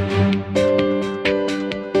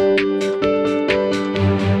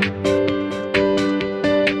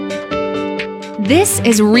This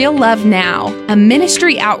is Real Love Now, a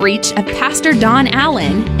ministry outreach of Pastor Don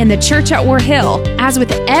Allen in the church at War Hill. As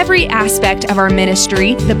with every aspect of our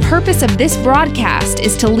ministry, the purpose of this broadcast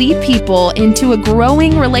is to lead people into a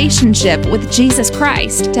growing relationship with Jesus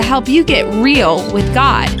Christ to help you get real with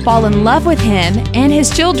God, fall in love with Him and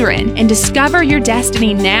His children, and discover your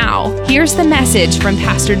destiny now. Here's the message from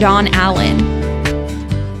Pastor Don Allen.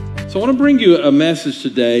 So I want to bring you a message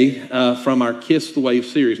today from our Kiss the Wave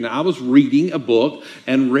series. Now, I was reading a book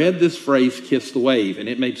and read this phrase, kiss the wave, and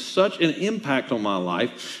it made such an impact on my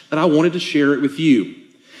life that I wanted to share it with you.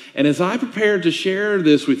 And as I prepared to share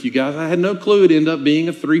this with you guys, I had no clue it'd end up being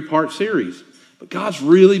a 3-part series. But God's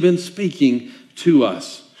really been speaking to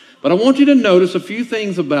us. But I want you to notice a few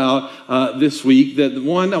things about this week. That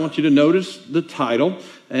one, I want you to notice the title.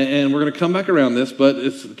 And we're going to come back around this, but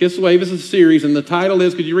it's Kiss the Wave is a series, and the title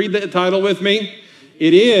is, could you read that title with me?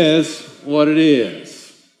 It is what it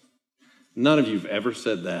is. None of you have ever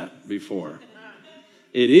said that before.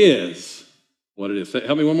 It is what it is.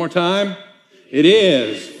 Help me one more time. It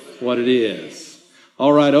is what it is.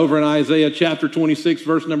 All right, over in Isaiah chapter 26,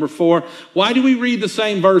 verse number 4. Why do we read the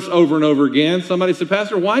same verse over and over again? Somebody said,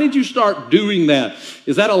 Pastor, why did you start doing that?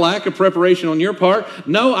 Is that a lack of preparation on your part?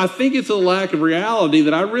 No, I think it's a lack of reality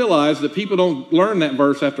that I realize that people don't learn that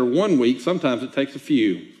verse after 1 week. Sometimes it takes a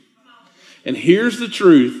few. And here's the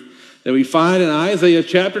truth that we find in Isaiah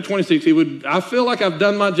chapter 26. I feel like I've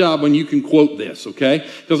done my job when you can quote this, okay?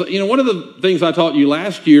 Because, one of the things I taught you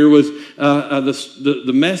last year was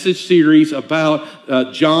the message series about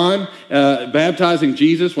John baptizing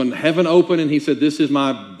Jesus when heaven opened and he said, this is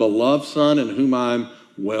my beloved son in whom I'm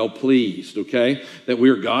well pleased, okay? That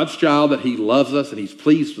we're God's child, that he loves us and he's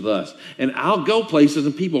pleased with us. And I'll go places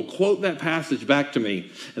and people quote that passage back to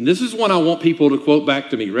me. And this is one I want people to quote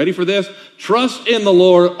back to me. Ready for this? Trust in the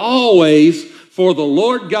Lord always, for the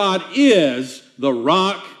Lord God is the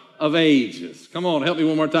rock of ages. Come on, help me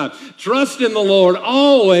one more time. Trust in the Lord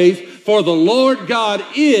always, for the Lord God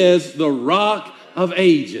is the rock of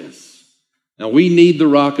ages. Now, we need the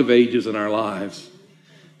rock of ages in our lives,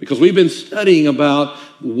 because we've been studying about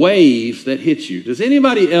waves that hit you. Does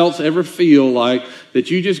anybody else ever feel like that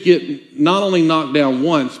you just get not only knocked down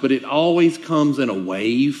once, but it always comes in a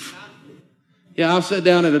wave? Yeah, I sat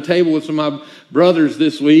down at a table with some of my brothers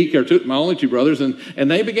this week, or my only 2 brothers, and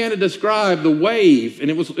they began to describe the wave, and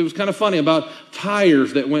it was kind of funny about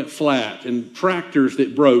tires that went flat and tractors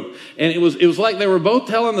that broke, and it was like they were both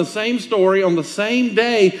telling the same story on the same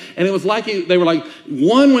day, and it was like they were like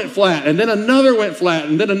one went flat, and then another went flat,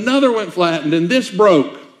 and then another went flat, and then this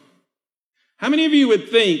broke. How many of you would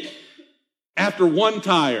think after one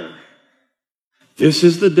tire, this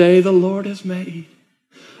is the day the Lord has made?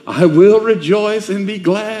 I will rejoice and be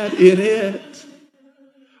glad in it.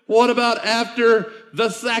 What about after the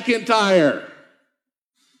second tire?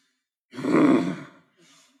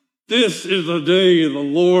 This is the day the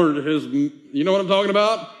Lord has, you know what I'm talking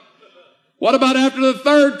about? What about after the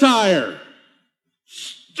third tire?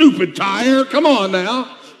 Stupid tire, come on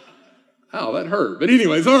now. Oh, that hurt. But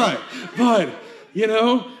anyways, all right. But,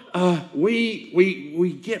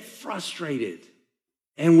 we get frustrated.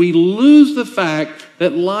 And we lose the fact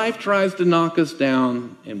that life tries to knock us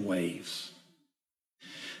down in waves.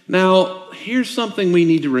 Now, here's something we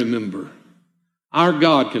need to remember. Our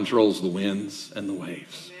God controls the winds and the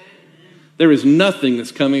waves. There is nothing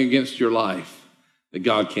that's coming against your life that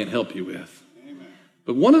God can't help you with.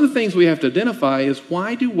 But one of the things we have to identify is,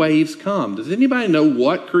 why do waves come? Does anybody know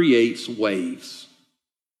what creates waves?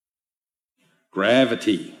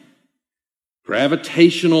 Gravity.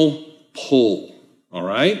 Gravitational pull. All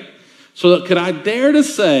right? So could I dare to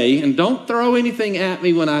say, and don't throw anything at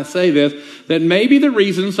me when I say this, that maybe the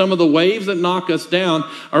reason some of the waves that knock us down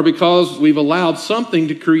are because we've allowed something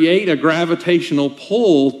to create a gravitational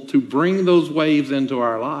pull to bring those waves into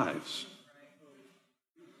our lives.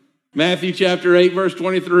 Matthew chapter 8, verse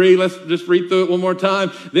 23, let's just read through it one more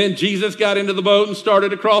time. Then Jesus got into the boat and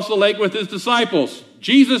started across the lake with his disciples.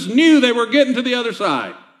 Jesus knew they were getting to the other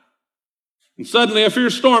side. And suddenly a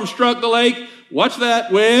fierce storm struck the lake. Watch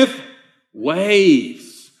that, with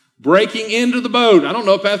waves breaking into the boat. I don't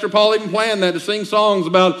know if Pastor Paul even planned that, to sing songs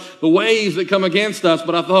about the waves that come against us,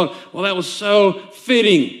 but I thought, well, that was so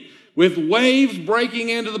fitting. With waves breaking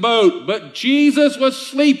into the boat. But Jesus was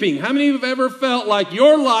sleeping. How many of you have ever felt like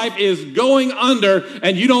your life is going under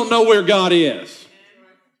and you don't know where God is?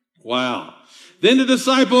 Wow. Then the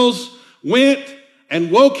disciples went and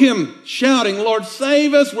woke him, shouting, Lord,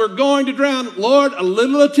 save us, we're going to drown. Lord, a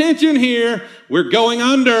little attention here. We're going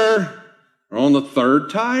under. We're on the third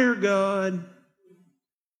tire, God.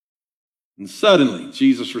 And suddenly,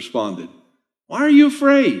 Jesus responded, Why are you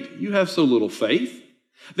afraid? You have so little faith.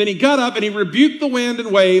 Then he got up and he rebuked the wind and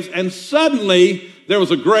waves, and suddenly there was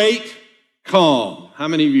a great calm. How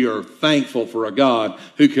many of you are thankful for a God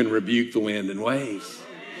who can rebuke the wind and waves?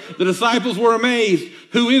 The disciples were amazed.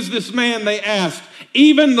 Who is this man? They asked.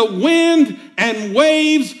 Even the wind and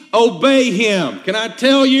waves obey him. Can I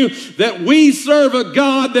tell you that we serve a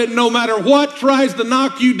God that no matter what tries to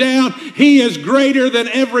knock you down, he is greater than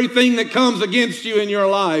everything that comes against you in your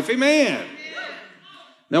life. Amen.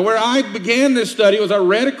 Now, where I began this study was I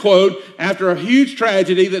read a quote after a huge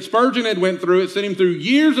tragedy that Spurgeon had went through. It sent him through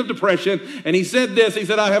years of depression. And he said this. He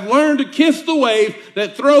said, I have learned to kiss the wave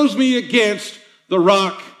that throws me against the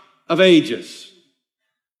rock of ages.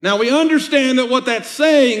 Now, we understand that what that's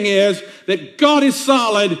saying is that God is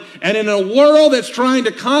solid, and in a world that's trying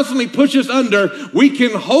to constantly push us under, we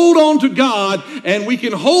can hold on to God, and we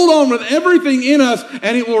can hold on with everything in us,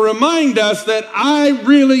 and it will remind us that I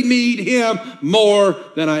really need him more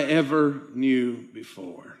than I ever knew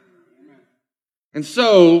before. And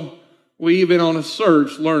so, we've been on a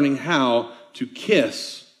search learning how to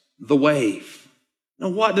kiss the wave. Now,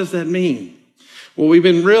 what does that mean? Well, we've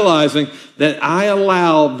been realizing that I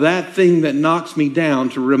allow that thing that knocks me down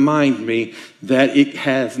to remind me that it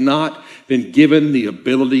has not been given the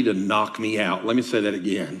ability to knock me out. Let me say that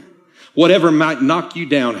again. Whatever might knock you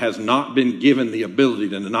down has not been given the ability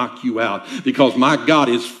to knock you out, because my God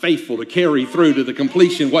is faithful to carry through to the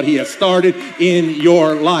completion what he has started in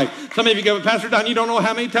your life. Some of you go, Pastor Don, you don't know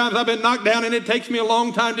how many times I've been knocked down and it takes me a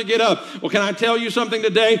long time to get up. Well, can I tell you something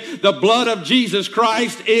today? The blood of Jesus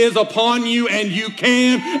Christ is upon you, and you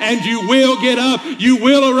can and you will get up. You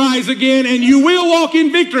will arise again, and you will walk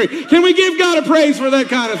in victory. Can we give God a praise for that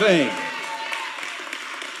kind of thing?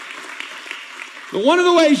 But one of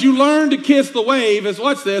the ways you learn to kiss the wave is,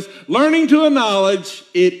 watch this, learning to acknowledge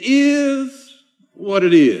it is what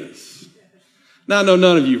it is. Now, I know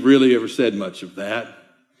none of you really ever said much of that,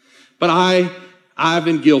 but I've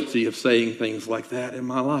been guilty of saying things like that in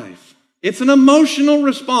my life. It's an emotional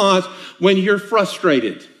response when you're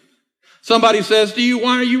frustrated. Somebody says to you,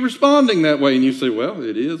 why are you responding that way? And you say, well,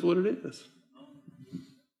 it is what it is.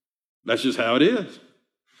 That's just how it is.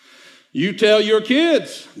 You tell your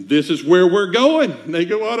kids, this is where we're going. And they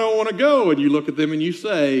go, I don't want to go. And you look at them and you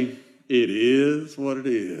say, it is what it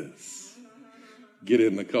is. Get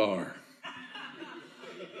in the car.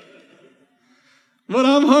 But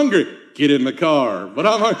I'm hungry. Get in the car. But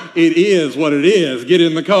I'm hungry. It is what it is. Get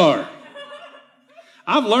in the car.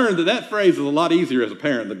 I've learned that phrase is a lot easier as a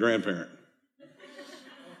parent than grandparent.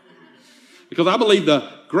 Because I believe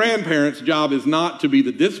the grandparent's job is not to be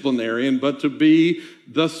the disciplinarian, but to be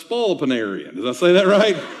the spoilprenarian. Did I say that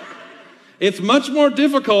right? It's much more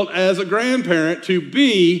difficult as a grandparent to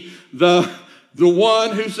be the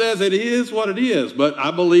one who says it is what it is. But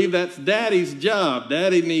I believe that's daddy's job.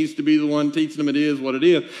 Daddy needs to be the one teaching them it is what it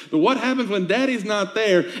is. But what happens when daddy's not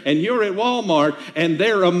there and you're at Walmart and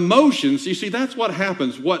their emotions, you see, that's what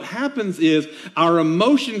happens. What happens is our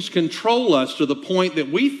emotions control us to the point that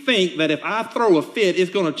we think that if I throw a fit,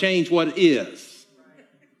 it's going to change what is.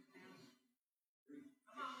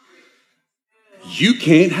 You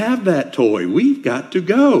can't have that toy. We've got to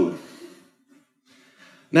go.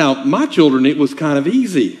 Now, my children, it was kind of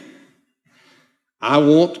easy. I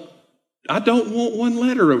don't want one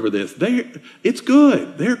letter over this. It's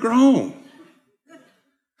good. They're grown.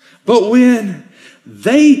 But when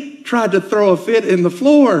they tried to throw a fit in the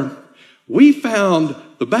floor, we found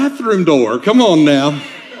the bathroom door. Come on now.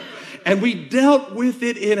 And we dealt with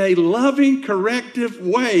it in a loving, corrective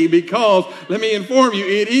way, because, let me inform you,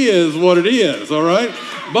 it is what it is, all right?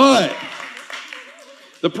 But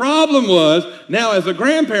the problem was, now as a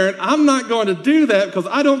grandparent, I'm not going to do that because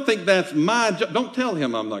I don't think that's my job. Don't tell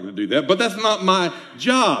him I'm not going to do that, but that's not my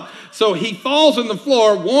job. So he falls on the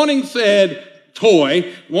floor wanting said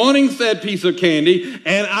toy, wanting said piece of candy,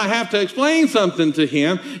 and I have to explain something to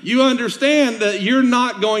him. You understand that you're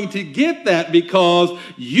not going to get that because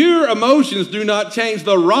your emotions do not change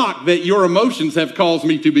the rock that your emotions have caused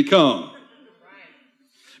me to become.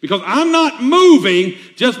 Because I'm not moving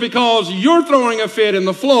just because you're throwing a fit in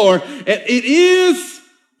the floor. It is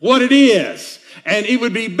what it is. And it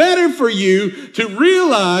would be better for you to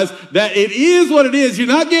realize that it is what it is. You're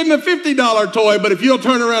not getting a $50 toy, but if you'll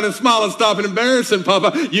turn around and smile and stop and embarrass him,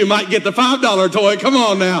 Papa, you might get the $5 toy. Come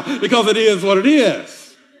on now, because it is what it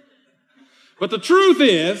is. But the truth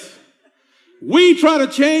is, we try to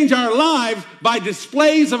change our lives by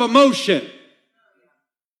displays of emotion.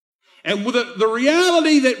 And the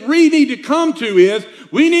reality that we need to come to is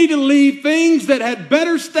We need to leave things that had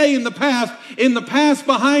better stay in the past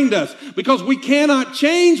behind us, because we cannot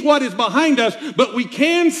change what is behind us, but we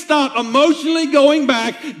can stop emotionally going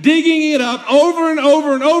back, digging it up over and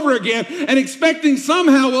over and over again, and expecting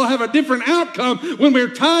somehow we'll have a different outcome when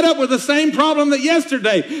we're tied up with the same problem that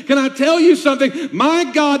yesterday. Can I tell you something? My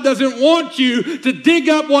God doesn't want you to dig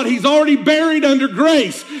up what He's already buried under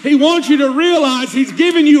grace. He wants you to realize He's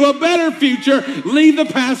given you a better future. Leave the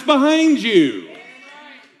past behind you.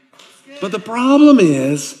 But the problem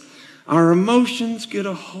is, our emotions get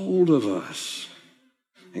a hold of us.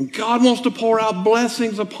 And God wants to pour out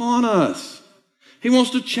blessings upon us. He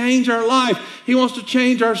wants to change our life. He wants to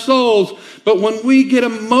change our souls. But when we get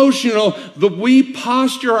emotional, we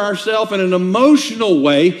posture ourselves in an emotional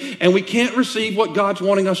way, and we can't receive what God's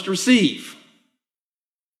wanting us to receive.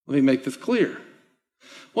 Let me make this clear.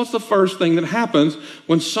 What's the first thing that happens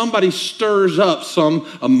when somebody stirs up some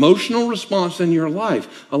emotional response in your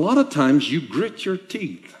life? A lot of times you grit your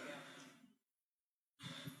teeth.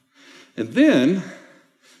 And then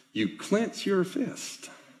you clench your fist.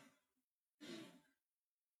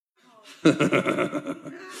 How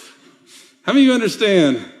many of you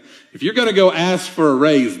understand, if you're going to go ask for a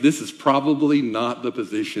raise, this is probably not the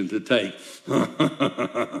position to take?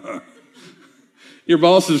 Your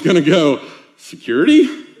boss is going to go, security?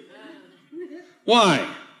 Why?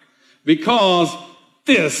 Because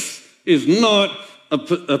this is not a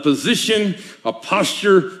position, a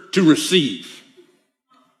posture to receive.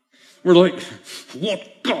 We're like, I want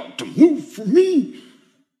God to move for me.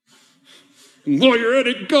 And while you're at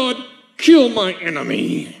it, God, kill my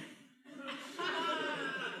enemy.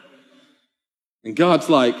 And God's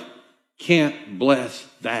like, can't bless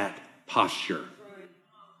that posture.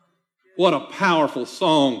 What a powerful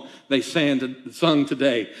song they sung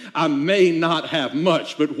today. I may not have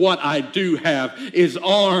much, but what I do have is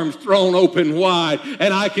arms thrown open wide,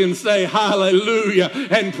 and I can say hallelujah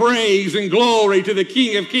and praise and glory to the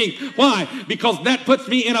King of Kings. Why? Because that puts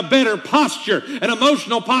me in a better posture. An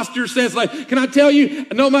emotional posture says, like, can I tell you,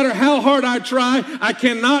 no matter how hard I try, I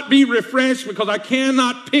cannot be refreshed because I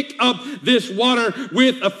cannot pick up this water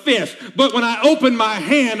with a fist. But when I open my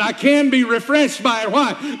hand, I can be refreshed by it.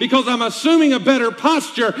 Why? Because I'm assuming a better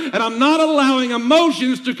posture, and I'm not allowing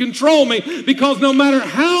emotions to control me, because no matter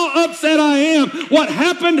how upset I am, what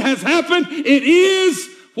happened has happened. It is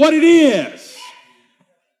what it is.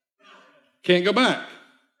 Can't go back.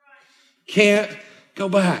 Can't go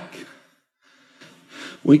back.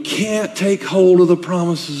 We can't take hold of the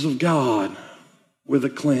promises of God with a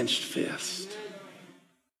clenched fist.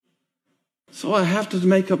 So I have to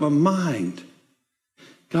make up my mind.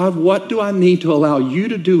 God, what do I need to allow you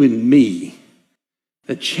to do in me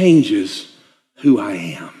that changes who I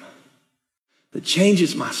am, that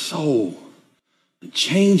changes my soul, that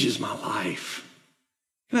changes my life?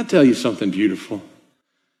 Can I tell you something beautiful?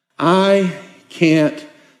 I can't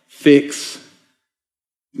fix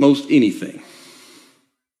most anything,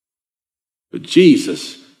 but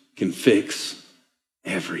Jesus can fix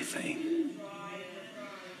everything.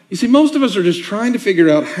 You see, most of us are just trying to figure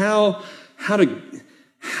out how to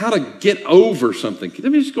get over something.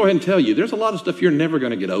 Let me just go ahead and tell you, there's a lot of stuff you're never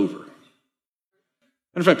going to get over. Matter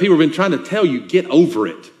of fact, people have been trying to tell you, get over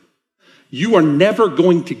it. You are never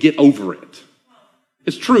going to get over it.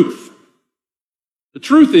 It's truth. The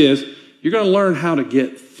truth is, you're going to learn how to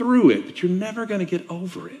get through it, but you're never going to get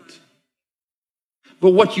over it. But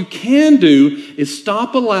what you can do is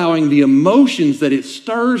stop allowing the emotions that it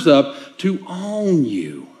stirs up to own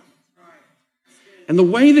you. And the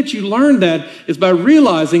way that you learn that is by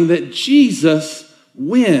realizing that Jesus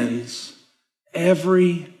wins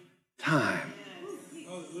every time.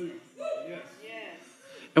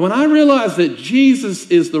 And when I realize that Jesus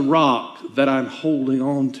is the rock that I'm holding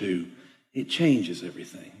on to, it changes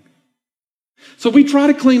everything. So we try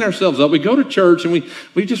to clean ourselves up. We go to church and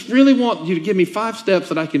we just really want you to give me 5 steps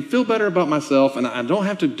that I can feel better about myself and I don't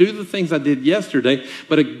have to do the things I did yesterday.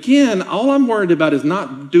 But again, all I'm worried about is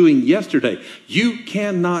not doing yesterday. You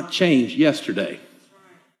cannot change yesterday.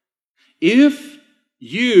 If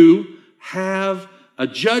you have a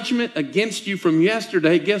judgment against you from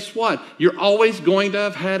yesterday, guess what? You're always going to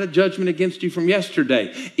have had a judgment against you from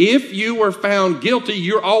yesterday. If you were found guilty,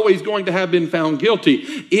 you're always going to have been found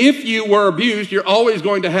guilty. If you were abused, you're always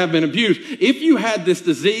going to have been abused. If you had this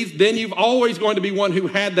disease, then you're always going to be one who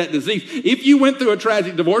had that disease. If you went through a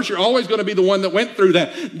tragic divorce, you're always going to be the one that went through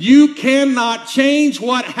that. You cannot change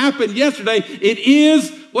what happened yesterday. It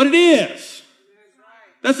is what it is.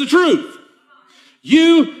 That's the truth.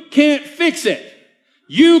 You can't fix it.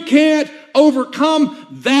 You can't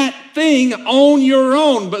overcome that thing on your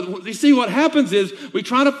own. But you see, what happens is we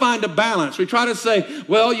try to find a balance. We try to say,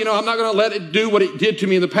 well, I'm not going to let it do what it did to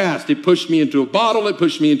me in the past. It pushed me into a bottle. It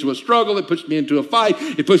pushed me into a struggle. It pushed me into a fight.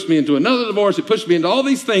 It pushed me into another divorce. It pushed me into all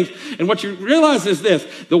these things. And what you realize is this: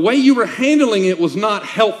 the way you were handling it was not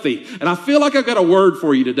healthy. And I feel like I've got a word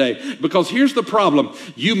for you today, because here's the problem.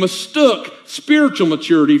 You mistook spiritual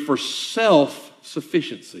maturity for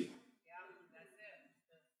self-sufficiency.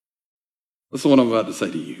 Listen to what I'm about to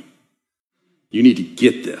say to you. You need to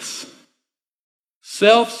get this.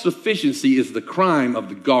 Self-sufficiency is the crime of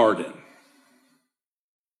the garden.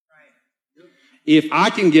 If I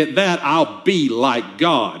can get that, I'll be like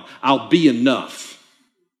God. I'll be enough.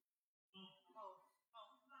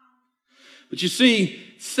 But you see,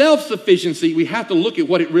 self-sufficiency, we have to look at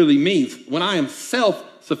what it really means. When I am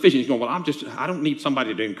self-sufficient, you're going, well, I don't need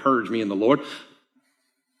somebody to encourage me in the Lord.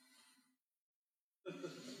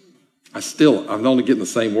 I'm only getting the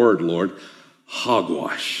same word, Lord.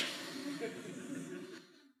 Hogwash.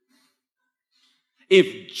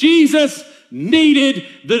 If Jesus needed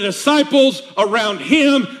the disciples around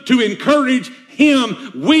him to encourage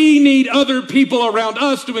him, we need other people around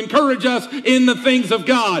us to encourage us in the things of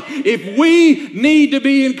God. If we need to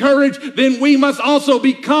be encouraged, then we must also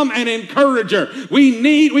become an encourager.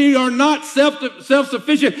 We are not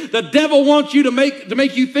self-sufficient. The devil wants you to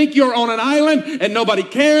make you think you're on an island and nobody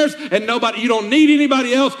cares and you don't need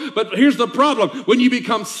anybody else. But here's the problem. When you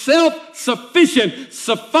become self-sufficient,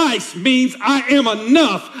 suffice means I am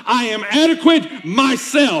enough. I am adequate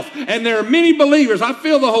myself. And there are many believers. I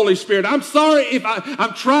feel the Holy Spirit. I'm sorry if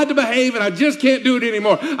I've tried to behave and I just can't do it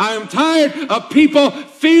anymore. I am tired of people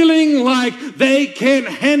feeling like they can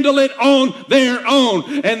handle it on their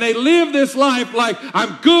own. And they live this life like,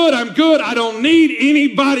 I'm good, I don't need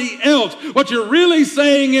anybody else. What you're really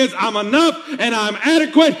saying is, I'm enough and I'm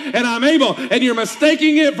adequate and I'm able. And you're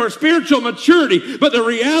mistaking it for spiritual maturity. But the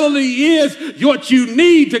reality is, what you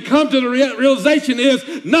need to come to the realization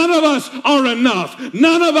is, none of us are enough.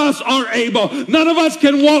 None of us are able. None of us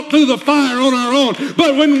can walk through the fire on our own.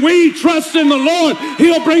 But when we trust in the Lord,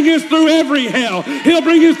 he'll bring us through every hell. He'll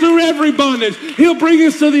bring us through every bondage. He'll bring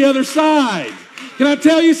us to the other side. Can I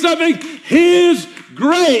tell you something? His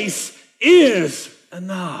grace is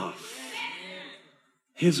enough.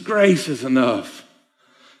 His grace is enough.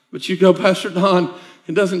 But you go, Pastor Don,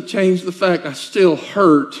 it doesn't change the fact I still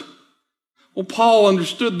hurt. Well, Paul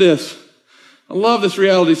understood this. I love this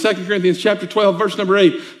reality. 2 Corinthians chapter 12, verse number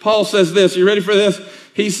 8. Paul says this. Are you ready for this?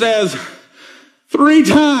 He says, 3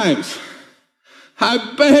 times,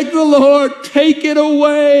 I beg the Lord, take it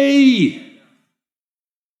away.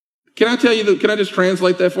 Can I tell you, can I just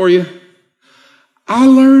translate that for you? I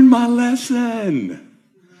learned my lesson.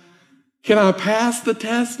 Can I pass the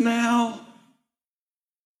test now?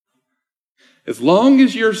 As long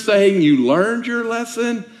as you're saying you learned your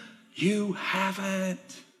lesson, you haven't.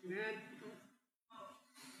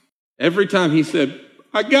 Every time he said,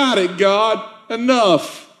 I got it, God,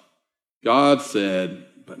 enough. God said,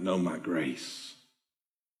 but know my grace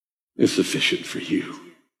is sufficient for you.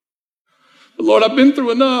 But Lord, I've been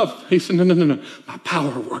through enough. He said, no. My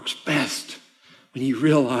power works best when you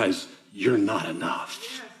realize you're not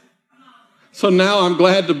enough. So now I'm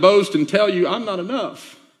glad to boast and tell you I'm not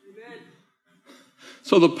enough.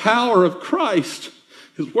 So the power of Christ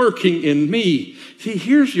is working in me. See,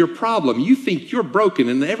 here's your problem. You think you're broken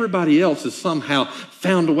and everybody else has somehow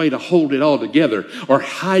found a way to hold it all together or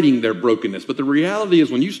hiding their brokenness. But the reality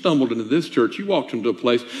is, when you stumbled into this church, you walked into a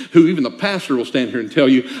place who even the pastor will stand here and tell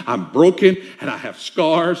you, I'm broken and I have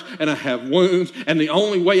scars and I have wounds, and the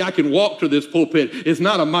only way I can walk to this pulpit is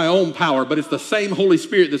not of my own power, but it's the same Holy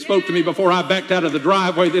Spirit that spoke to me before I backed out of the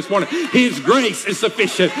driveway this morning. His grace is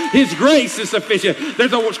sufficient. His grace is sufficient.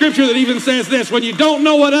 There's a scripture that even says this: when you don't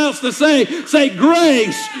know what else to say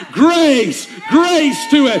grace, grace, grace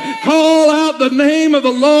to it. Call out the name of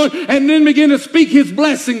the Lord and then begin to speak his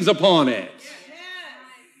blessings upon it.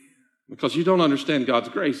 Because you don't understand God's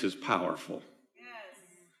grace is powerful.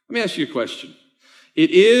 Let me ask you a question.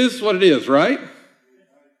 It is what it is, right?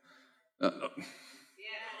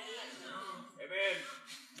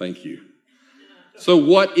 Thank you. So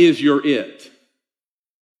what is your it?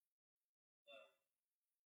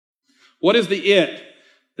 What is the it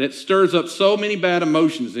that stirs up so many bad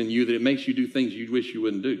emotions in you that it makes you do things you wish you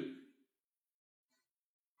wouldn't do?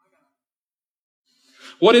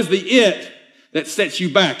 What is the it that sets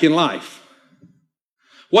you back in life?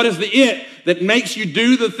 What is the it that makes you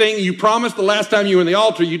do the thing you promised the last time you were in the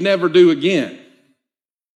altar you'd never do again?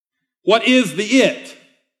 What is the it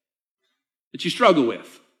that you struggle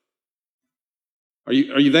with? Are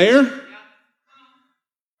you there?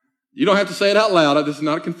 You don't have to say it out loud. This is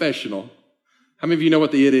not a confessional. How many of you know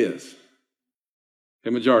what the it is?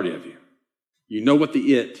 The majority of you. You know what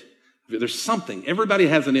the it. There's something. Everybody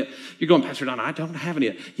has an it. You're going, Pastor Don, I don't have an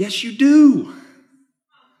it. Yes, you do.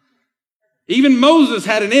 Even Moses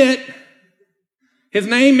had an it. His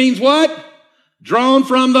name means what? Drawn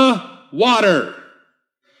from the water.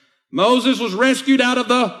 Moses was rescued out of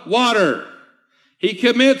the water. He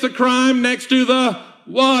commits a crime next to the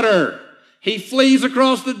water. He flees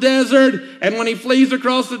across the desert, and when he flees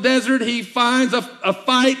across the desert, he finds a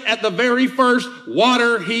fight at the very first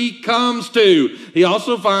water he comes to. He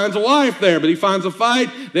also finds a wife there, but he finds a fight,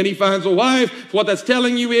 then he finds a wife. What that's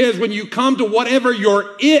telling you is when you come to whatever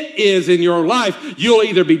your it is in your life, you'll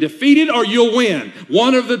either be defeated or you'll win.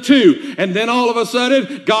 One of the two. And then all of a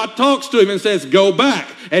sudden, God talks to him and says, go back.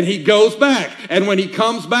 And he goes back. And when he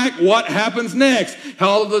comes back, what happens next?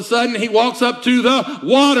 All of a sudden, he walks up to the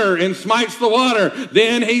water and smites the water.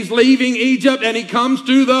 Then he's leaving Egypt and he comes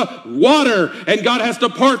to the water. And God has to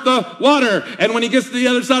part the water. And when he gets to the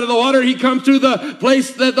other side of the water, he comes to the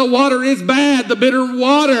place that the water is bad, the bitter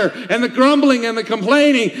water, and the grumbling and the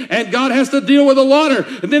complaining. And God has to deal with the water.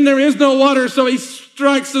 And then there is no water, so he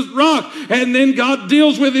strikes the rock, and then God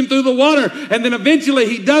deals with him through the water, and then eventually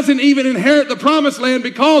he doesn't even inherit the promised land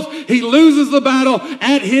because he loses the battle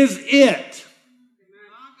at his it.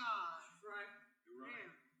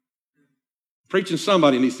 Preaching,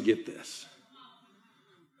 somebody needs to get this.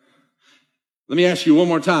 Let me ask you one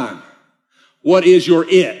more time. What is your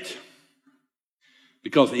it?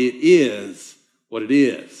 Because it is what it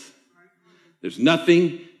is. There's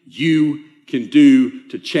nothing you can do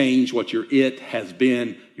to change what your it has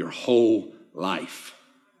been your whole life.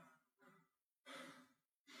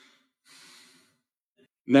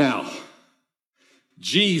 Now,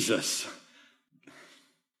 Jesus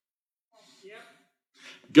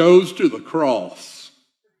goes to the cross.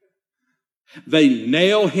 They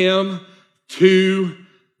nail him to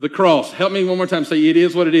the cross. Help me one more time. Say, it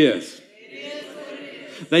is what it is.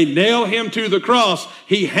 They nail him to the cross.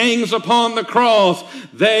 He hangs upon the cross.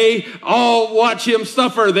 They all watch him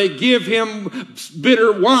suffer. They give him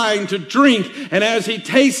bitter wine to drink. And as he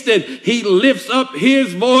tasted, he lifts up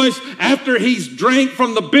his voice. After he's drank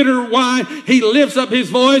from the bitter wine, he lifts up his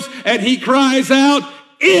voice and he cries out,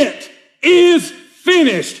 "It is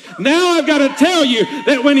finished." Now I've got to tell you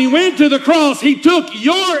that when he went to the cross, he took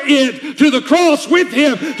your it to the cross with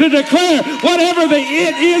him to declare whatever the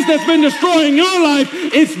it is that's been destroying your life,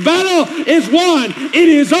 its battle is won. It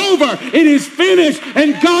is over. It is finished.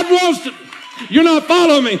 And God wants to... You're not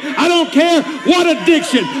following me. I don't care what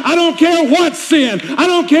addiction. I don't care what sin. I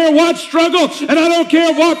don't care what struggle. And I don't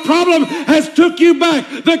care what problem has took you back.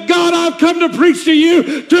 The God I've come to preach to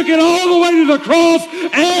you took it all the way to the cross,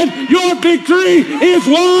 and your victory is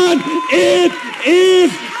won. It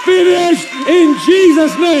is finished in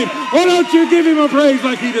Jesus' name. Why don't you give him a praise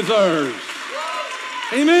like he deserves?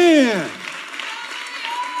 Amen.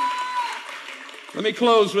 Let me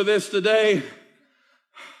close with this today.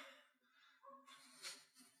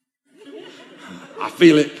 I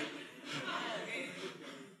feel it.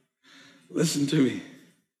 Listen to me.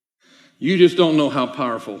 You just don't know how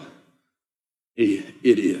powerful it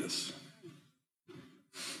is.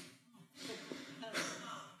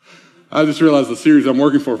 I just realized the series I'm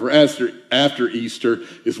working for after Easter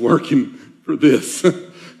is working for this. Can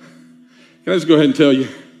I just go ahead and tell you?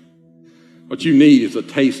 What you need is a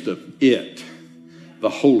taste of it,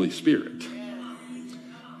 the Holy Spirit.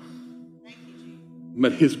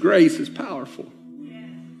 But his grace is powerful.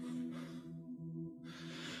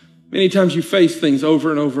 Many times you face things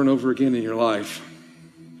over and over and over again in your life.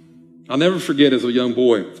 I'll never forget as a young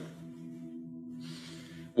boy,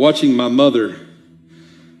 watching my mother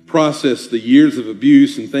process the years of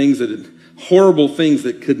abuse and horrible things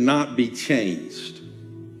that could not be changed.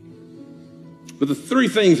 But the three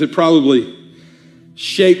things that probably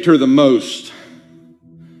shaped her the most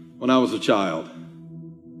when I was a child.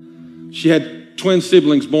 She had twin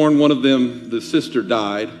siblings born. One of them, the sister,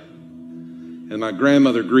 died. And my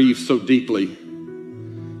grandmother grieved so deeply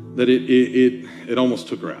that it almost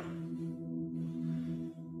took her out.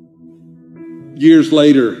 Years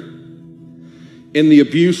later, in the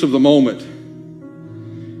abuse of the moment,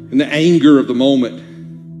 in the anger of the moment,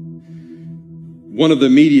 one of the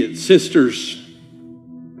immediate sisters,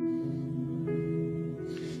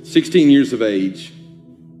 16 years of age,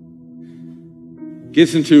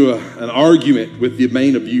 gets into an argument with the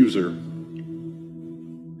main abuser,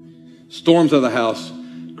 storms out of the house,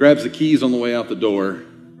 grabs the keys on the way out the door,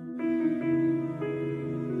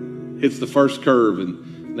 hits the first curve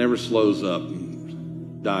and never slows up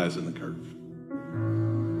and dies in the curve.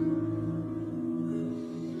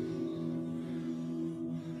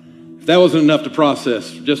 If that wasn't enough to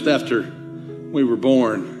process, just after we were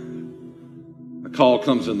born, a call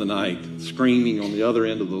comes in the night, screaming on the other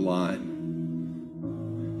end of the line.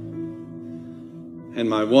 And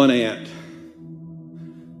my one aunt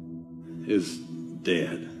is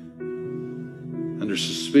dead under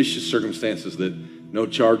suspicious circumstances that no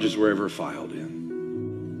charges were ever filed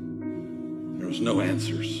in. There was no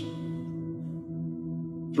answers.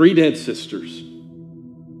 3 dead sisters.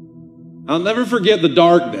 I'll never forget the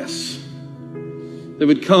darkness that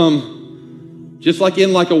would come just like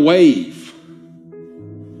a wave.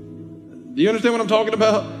 Do you understand what I'm talking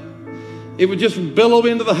about? It would just billow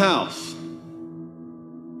into the house.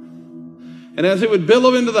 And as it would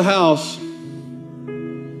billow into the house,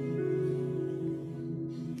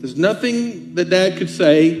 there's nothing that Dad could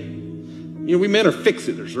say. You know, we men are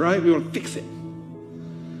fix-iters, right? We want to fix it.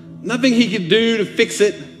 Nothing he could do to fix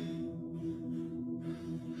it.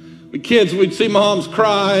 We kids, we'd see Mom's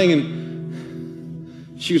crying,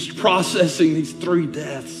 and she was processing these 3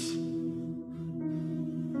 deaths.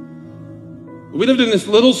 We lived in this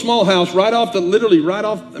little small house literally right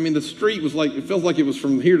off, the street was like, it feels like it was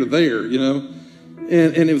from here to there, you know,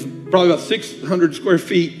 and it was probably about 600 square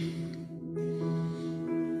feet.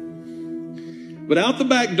 But out the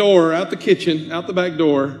back door, out the kitchen, out the back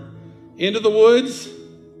door, into the woods,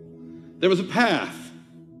 there was a path,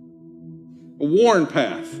 a worn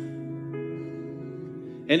path.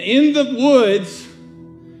 And in the woods,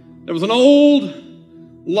 there was an old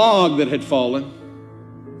log that had fallen.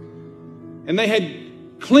 And they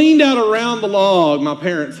had cleaned out around the log, my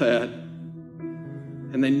parents had,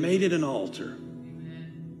 and they made it an altar.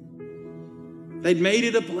 They'd made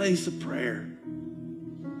it a place of prayer.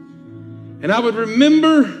 And I would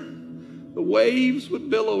remember the waves would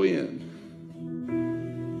billow in.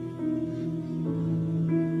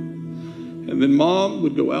 And then Mom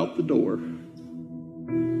would go out the door,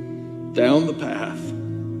 down the path.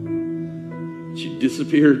 She'd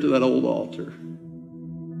disappear to that old altar.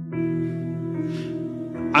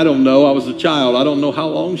 I don't know. I was a child. I don't know how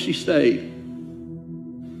long she stayed.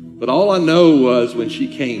 But all I know was when she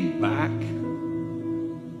came back,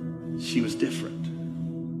 she was different.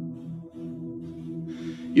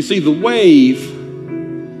 You see, the wave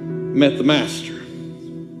met the master.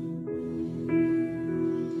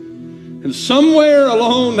 And somewhere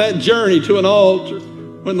along that journey to an altar,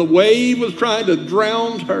 when the wave was trying to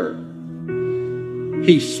drown her,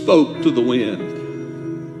 he spoke to the wind.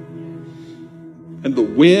 And the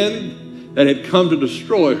wind that had come to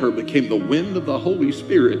destroy her became the wind of the Holy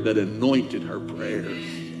Spirit that anointed her prayers.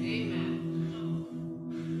 Amen.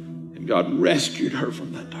 And God rescued her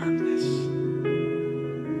from that darkness.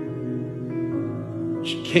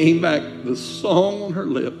 She came back with a song on her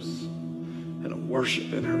lips and a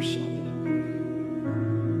worship in her soul.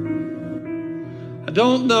 I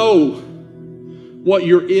don't know what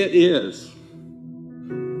your it is,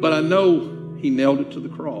 but I know he nailed it to the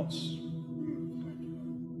cross.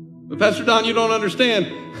 But Pastor Don, you don't understand.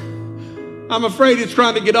 I'm afraid it's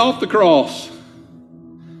trying to get off the cross.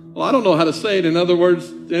 Well, I don't know how to say it in other words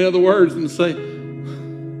than say,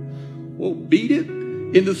 well, beat it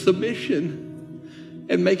into submission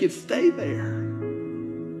and make it stay there.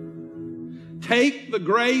 Take the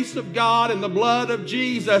grace of God and the blood of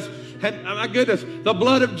Jesus. And my goodness, the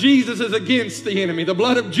blood of Jesus is against the enemy. The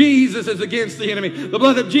blood of Jesus is against the enemy. The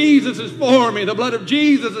blood of Jesus is for me. The blood of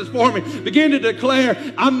Jesus is for me. Begin to declare,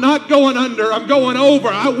 I'm not going under. I'm going over.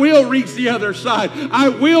 I will reach the other side. I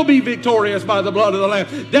will be victorious by the blood of the Lamb.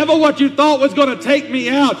 Devil, what you thought was going to take me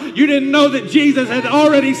out, you didn't know that Jesus had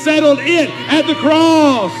already settled it at the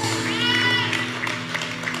cross.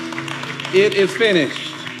 It is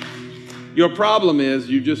finished. Your problem is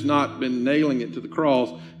you've just not been nailing it to the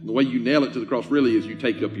cross. The way you nail it to the cross really is you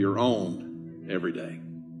take up your own every day.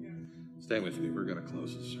 Stand with me. We're going to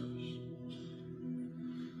close this service.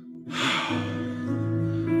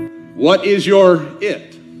 What is your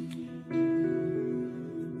it?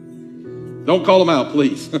 Don't call them out,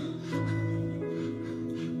 please.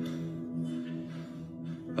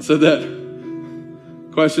 I said that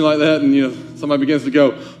question like that, and somebody begins to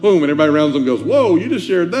go, boom, and everybody around them goes, whoa, you just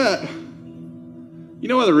shared that. You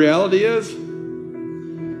know what the reality is?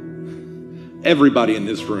 Everybody in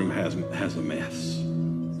this room has a mess.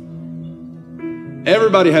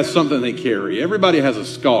 Everybody has something they carry. Everybody has a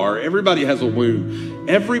scar. Everybody has a wound.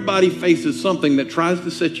 Everybody faces something that tries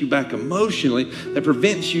to set you back emotionally, that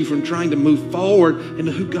prevents you from trying to move forward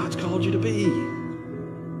into who God's called you to be.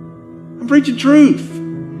 I'm preaching truth.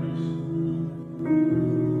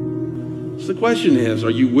 So the question is,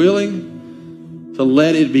 are you willing to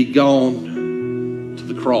let it be gone to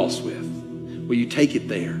the cross with? Will you take it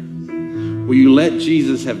there? Will you let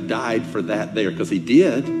Jesus have died for that there? Because he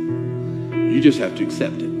did. You just have to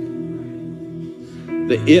accept it.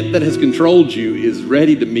 The it that has controlled you is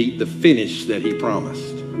ready to meet the finish that he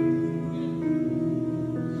promised.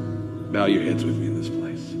 Bow your heads with me in this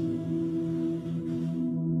place.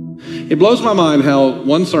 It blows my mind how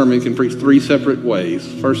one sermon can preach three separate ways.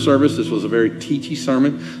 First service, this was a very teachy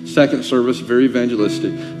sermon. Second service, very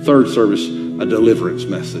evangelistic. Third service, a deliverance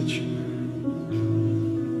message.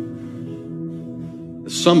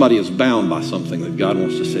 Somebody is bound by something that God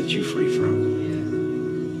wants to set you free from.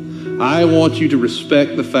 I want you to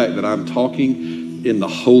respect the fact that I'm talking in the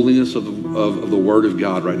holiness of the Word of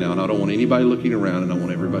God right now, and I don't want anybody looking around, and I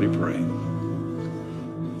want everybody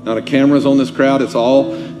praying. Now the camera's on this crowd. It's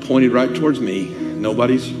all pointed right towards me.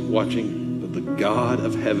 Nobody's watching but the God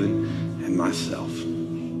of heaven and myself.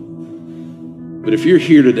 But if you're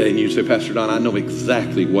here today and you say, Pastor Don, I know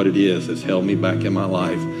exactly what it is that's held me back in my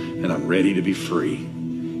life, and I'm ready to be free.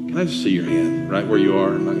 Can I just see your hand right where you are?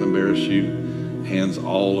 I'm not going to embarrass you. Hands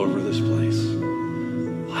all over this place.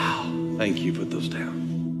 Wow. Thank you. Put those down.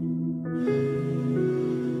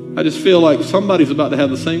 I just feel like somebody's about to have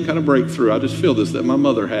the same kind of breakthrough. I just feel this that my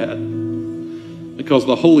mother had. Because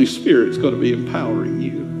the Holy Spirit's going to be empowering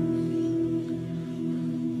you.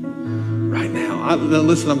 Right now.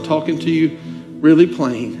 Listen, I'm talking to you really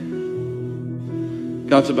plain.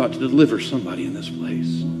 God's about to deliver somebody in this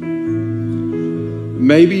place.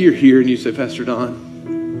 Maybe you're here and you say, Pastor Don,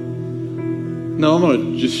 no, I'm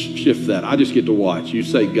going to just shift that. I just get to watch. You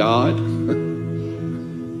say, God,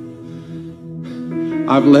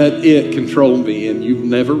 I've let it control me, and you've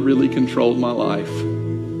never really controlled my life.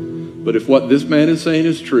 But if what this man is saying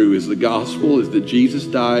is true, is the gospel, is that Jesus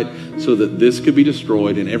died so that this could be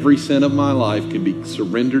destroyed and every sin of my life could be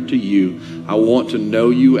surrendered to you, I want to know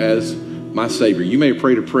you as my Savior. You may have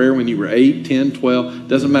prayed a prayer when you were 8, 10, 12.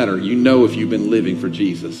 Doesn't matter. You know if you've been living for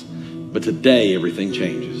Jesus. But today, everything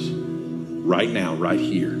changes. Right now, right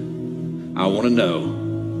here. I want to know.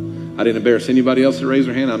 I didn't embarrass anybody else that raised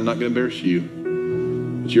their hand. I'm not going to embarrass you.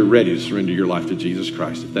 But you're ready to surrender your life to Jesus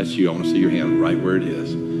Christ. If that's you, I want to see your hand right where it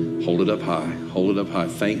is. Hold it up high. Hold it up high.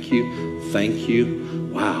 Thank you. Thank you.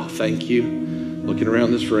 Wow. Thank you. Looking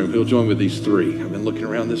around this room, who'll join with these three? I've been looking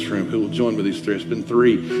around this room. Who will join with these three? It's been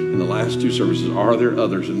 3 in the last 2 services. Are there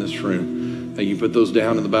others in this room? You put those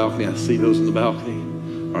down in the balcony. I see those in the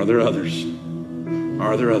balcony. Are there others?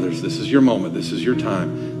 Are there others? This is your moment. This is your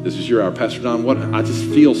time. This is your hour. Pastor Don, I just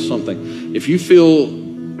feel something. If you feel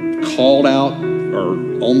called out or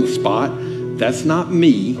on the spot, that's not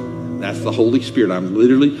me. That's the Holy Spirit. I'm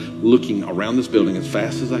literally looking around this building as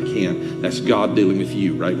fast as I can. That's God dealing with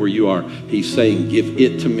you right where you are. He's saying, give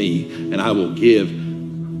it to me and I will give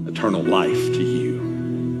eternal life to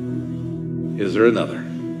you. Is there another?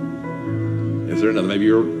 Is there another? Maybe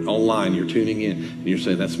you're online, you're tuning in, and you're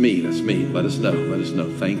saying, that's me, that's me. Let us know, let us know.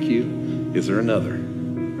 Thank you. Is there another?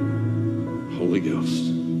 Holy Ghost.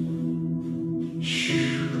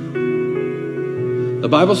 The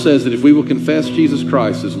Bible says that if we will confess Jesus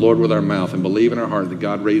Christ as Lord with our mouth and believe in our heart that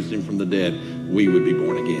God raised him from the dead, we would be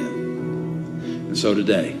born again. And so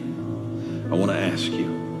today, I want to ask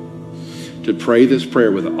you to pray this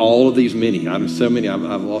prayer with all of these many, I've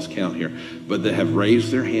lost count here, but that have raised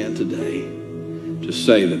their hand today to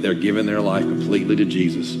say that they're giving their life completely to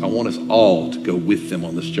Jesus. I want us all to go with them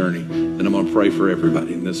on this journey. Then I'm going to pray for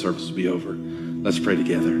everybody and this service will be over. Let's pray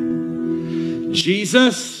together.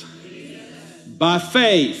 Jesus, by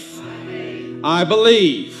faith, I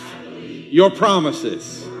believe your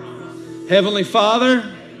promises. Heavenly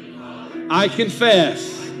Father, I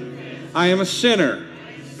confess I am a sinner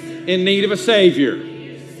in need of a Savior.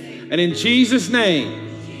 And in Jesus'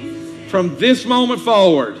 name, from this moment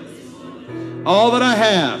forward, all that I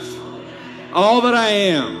have, all that I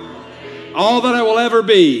am, all that I will ever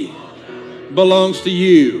be belongs to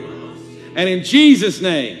you. And in Jesus'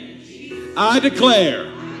 name, I declare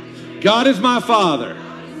God is my Father,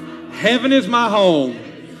 heaven is my home,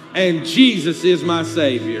 and Jesus is my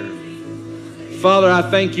Savior. Father, I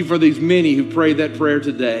thank you for these many who prayed that prayer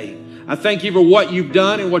today. I thank you for what you've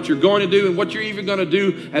done and what you're going to do and what you're even going to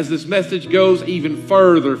do as this message goes even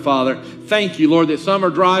further, Father. Thank you, Lord, that some are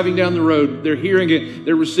driving down the road. They're hearing it.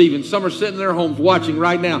 They're receiving. Some are sitting in their homes watching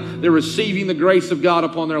right now. They're receiving the grace of God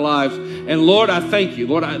upon their lives. And Lord, I thank you.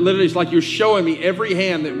 Lord, literally it's like you're showing me every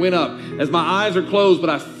hand that went up as my eyes are closed, but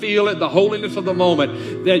I feel it, the holiness of the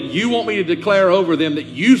moment, that you want me to declare over them that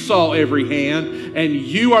you saw every hand and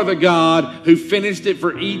you are the God who finished it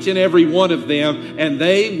for each and every one of them, and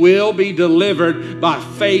they will be delivered by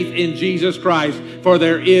faith in Jesus Christ. For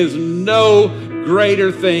there is no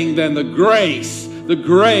greater thing than the grace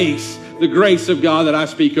the grace of God that I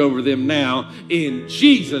speak over them now in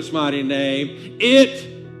Jesus' mighty name. It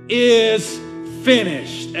is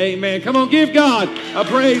finished. Amen. Come on, give God a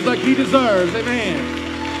praise like he deserves.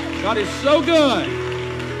 Amen. God is so good.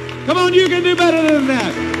 Come on, you can do better than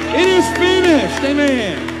that. It is finished.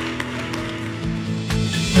 Amen.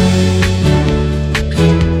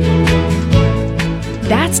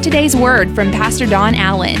 That's today's word from Pastor Don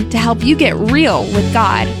Allen to help you get real with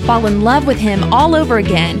God, fall in love with Him all over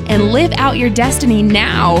again, and live out your destiny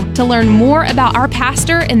now. To learn more about our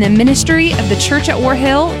pastor and the ministry of the Church at War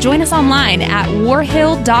Hill, join us online at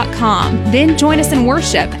warhill.com. Then join us in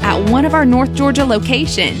worship at one of our North Georgia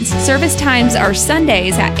locations. Service times are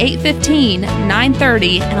Sundays at 8:15,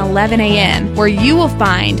 9:30, and 11 a.m., where you will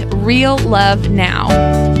find real love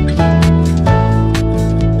now.